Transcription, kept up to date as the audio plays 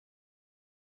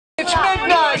It's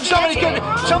midnight! Somebody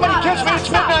kiss me! It's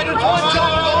midnight! It's one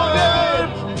time!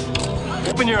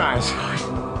 Open your eyes.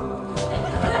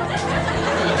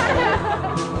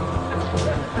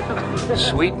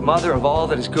 Sweet mother of all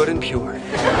that is good and pure.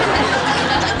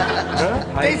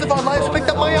 Huh? Days of Our Lives picked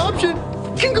up my option.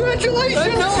 Congratulations! I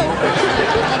know.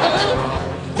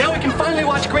 Now we can finally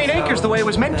watch Green Acres the way it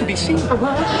was meant to be seen. So,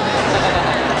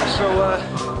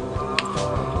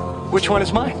 which one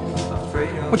is mine?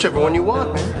 Whichever one you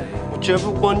want, man. Whichever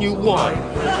one you want.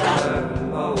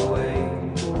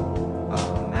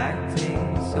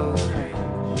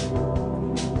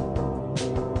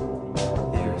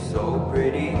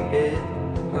 Pretty, it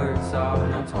hurts out.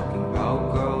 And I'm talking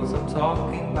about girls, I'm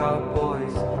talking about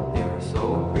boys. They were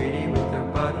so pretty with their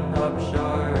button-up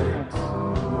shirts.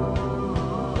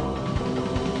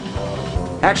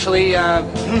 Actually,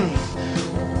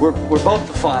 we're both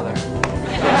the father.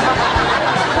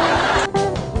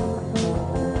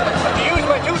 You used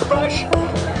my toothbrush?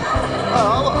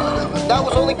 Oh, that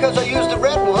was only because I used the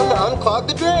red one to unclog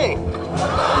the drain.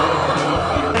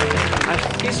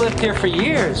 He's lived here for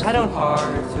years. I don't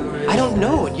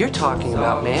know what you're talking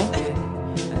about, man.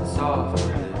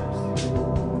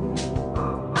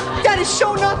 That is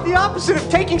so not the opposite of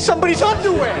taking somebody's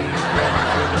underwear.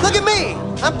 Look at me.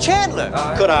 I'm Chandler.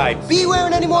 Could I be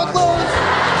wearing any more clothes?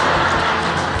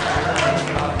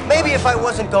 Maybe if I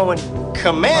wasn't going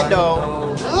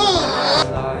commando.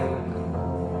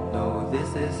 No,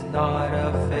 this is not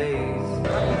a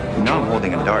phase. You know I'm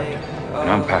holding a dart, and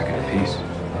I'm packing a piece.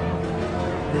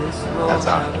 That's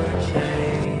odd.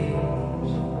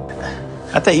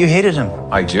 I thought you hated him.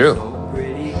 I do.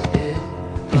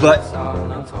 But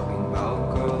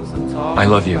I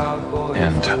love you.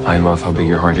 And I love how big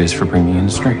your heart is for bringing in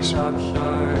strays. I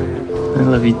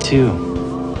love you too.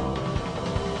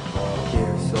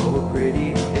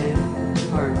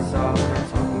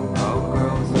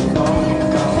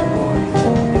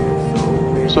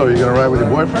 So, you gonna ride with your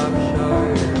boyfriend?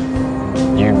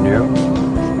 You knew?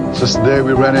 Since the day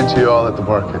we ran into you all at the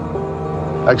market.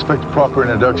 I expect a proper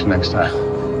introduction next time.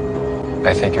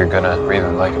 I think you're gonna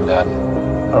really like him, Dad.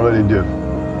 I really do.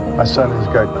 My son has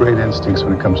got great instincts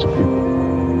when it comes to people.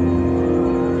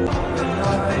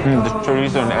 The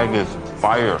chorizo and egg is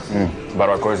fire.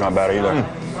 Barbacoa is not bad either.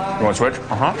 You want to switch?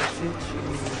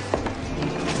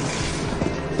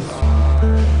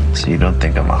 So you don't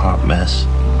think I'm a hot mess?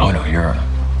 Oh no, you're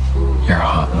a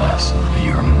hot mess.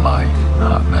 You're my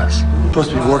hot mess. Supposed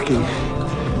to be working.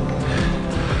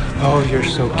 Oh, you're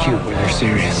so cute when you're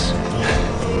serious.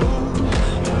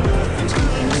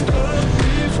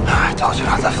 I told you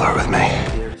not to flirt with me.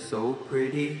 They're so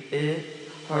pretty, it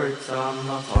hurts. I'm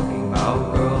not talking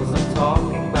about girls, I'm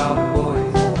talking about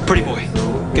boys. Pretty boy,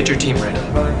 get your team ready.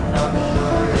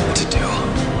 What to do?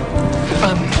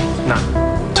 I'm not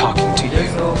talking to you.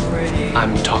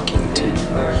 I'm talking to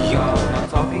you. I'm not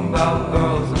talking about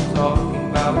girls, I'm talking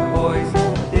about boys.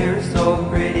 They're so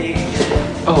pretty.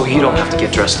 Oh, you don't have to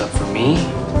get dressed up for me.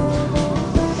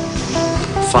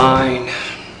 Fine.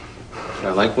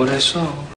 I like what I saw.